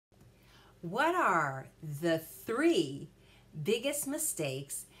What are the 3 biggest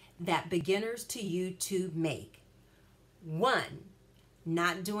mistakes that beginners to YouTube make? 1,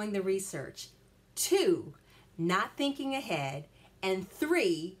 not doing the research. 2, not thinking ahead. And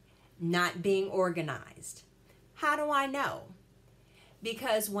 3, not being organized. How do I know?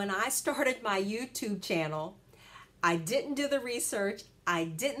 Because when I started my YouTube channel, I didn't do the research, I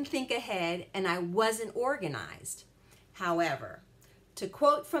didn't think ahead, and I wasn't organized. However, to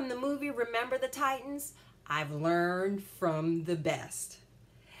quote from the movie Remember the Titans, I've learned from the best.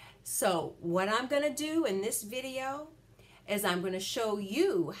 So what I'm going to do in this video is I'm going to show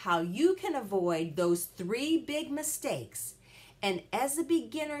you how you can avoid those 3 big mistakes. And as a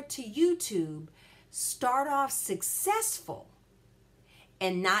beginner to YouTube, start off successful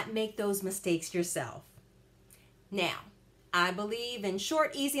and not make those mistakes yourself. Now, I believe in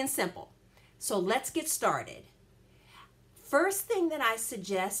short, easy, and simple. So let's get started. First thing that I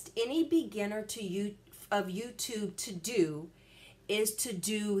suggest any beginner of YouTube to do is to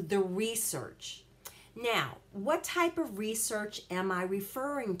do the research. Now, what type of research am I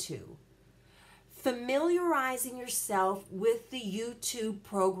referring to? Familiarizing yourself with the YouTube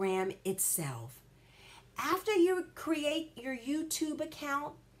program itself. After you create your YouTube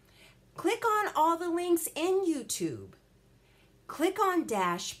account, click on all the links in YouTube. Click on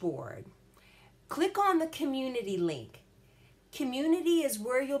Dashboard. Click on the Community link. Community is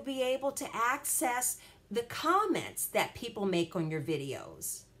where you'll be able to access the comments that people make on your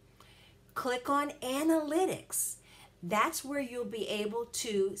videos. Click on Analytics. That's where you'll be able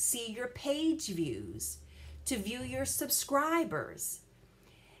to see your page views, to view your subscribers.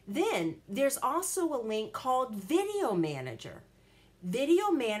 Then there's also a link called Video Manager. Video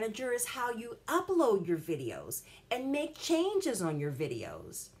Manager is how you upload your videos and make changes on your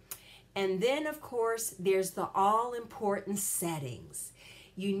videos. And then, of course, there's the all-important settings.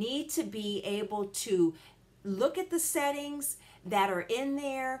 You need to be able to look at the settings that are in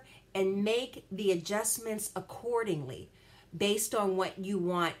there and make the adjustments accordingly based on what you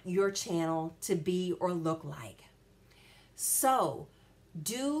want your channel to be or look like. So,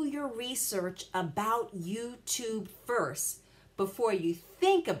 do your research about YouTube first before you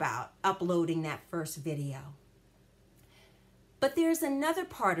think about uploading that first video. But there's another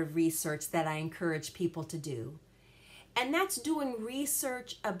part of research that I encourage people to do, and that's doing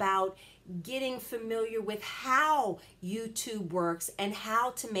research about getting familiar with how YouTube works and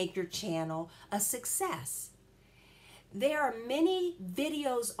how to make your channel a success. There are many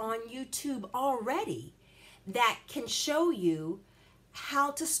videos on YouTube already that can show you how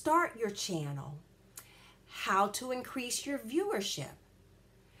to start your channel, how to increase your viewership,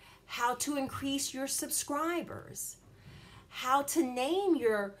 how to increase your subscribers, how to name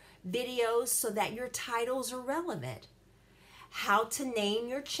your videos so that your titles are relevant, how to name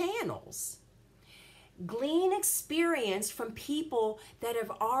your channels. Glean experience from people that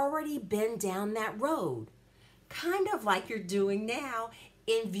have already been down that road, kind of like you're doing now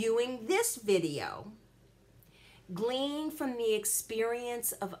in viewing this video. Glean from the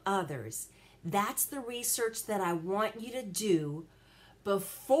experience of others. That's the research that I want you to do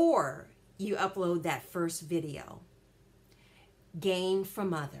before you upload that first video. Gain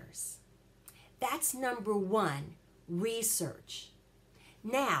from others. That's number 1, research.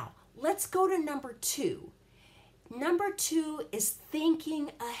 Now, let's go to number 2. Number 2 is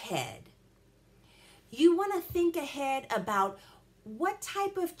thinking ahead. You want to think ahead about what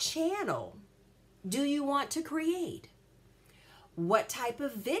type of channel do you want to create? What type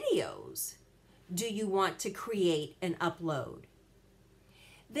of videos do you want to create and upload?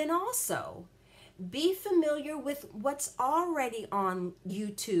 Then also, be familiar with what's already on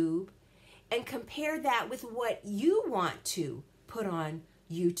YouTube and compare that with what you want to put on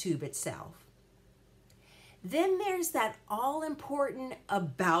YouTube itself. Then there's that all-important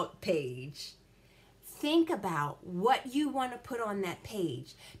About page. Think about what you want to put on that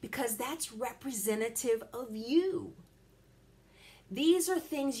page because that's representative of you. These are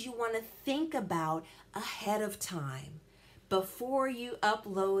things you want to think about ahead of time before you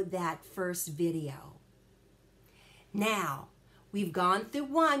upload that first video. Now, we've gone through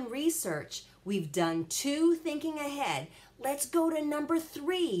 1, research. We've done 2, thinking ahead. Let's go to number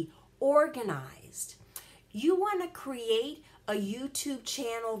 3, organized. You want to create a YouTube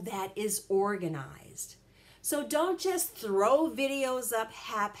channel that is organized. So don't just throw videos up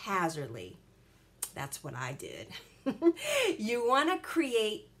haphazardly. That's what I did. You want to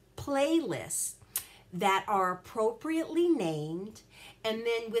create playlists that are appropriately named, and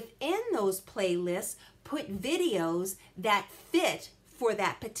then within those playlists, put videos that fit for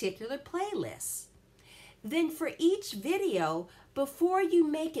that particular playlist. Then for each video, Before you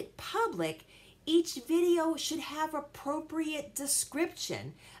make it public, each video should have appropriate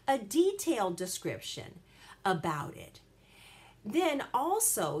description, a detailed description about it. Then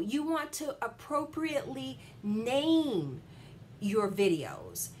also, you want to appropriately name your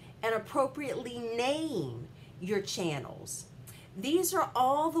videos and appropriately name your channels. These are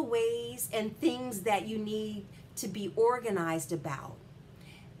all the ways and things that you need to be organized about.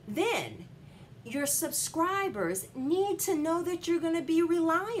 Then, your subscribers need to know that you're going to be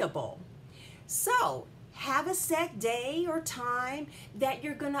reliable. So, have a set day or time that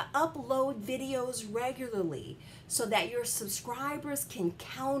you're going to upload videos regularly so that your subscribers can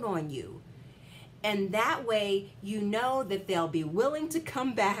count on you. And that way, you know that they'll be willing to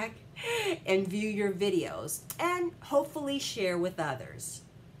come back and view your videos and hopefully share with others.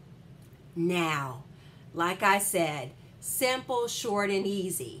 Now, like I said, simple, short, and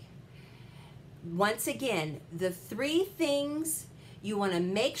easy. Once again, the 3 things you want to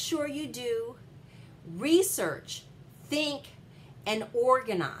make sure you do: research, think, and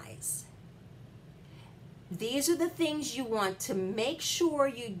organize. These are the things you want to make sure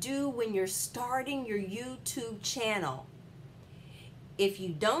you do when you're starting your YouTube channel. If you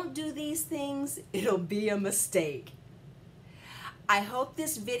don't do these things, it'll be a mistake. I hope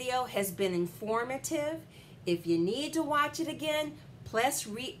this video has been informative. If you need to watch it again, press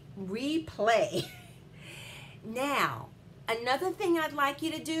replay. Now, another thing I'd like you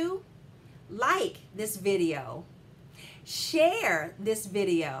to do: like this video, share this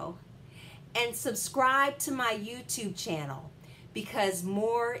video, and subscribe to my YouTube channel because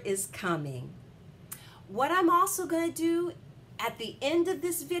more is coming. What I'm also going to do at the end of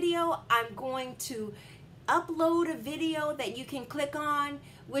this video, I'm going to upload a video that you can click on,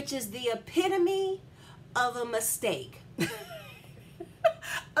 which is the epitome of a mistake.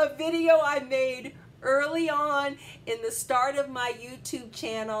 A video I made early on in the start of my YouTube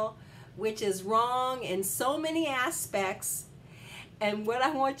channel, which is wrong in so many aspects. And what I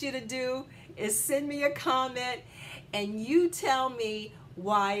want you to do is send me a comment and you tell me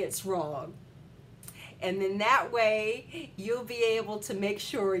why it's wrong. And then that way you'll be able to make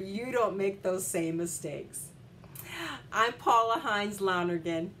sure you don't make those same mistakes. I'm Paula Hines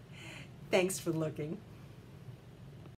Lonergan. Thanks for looking.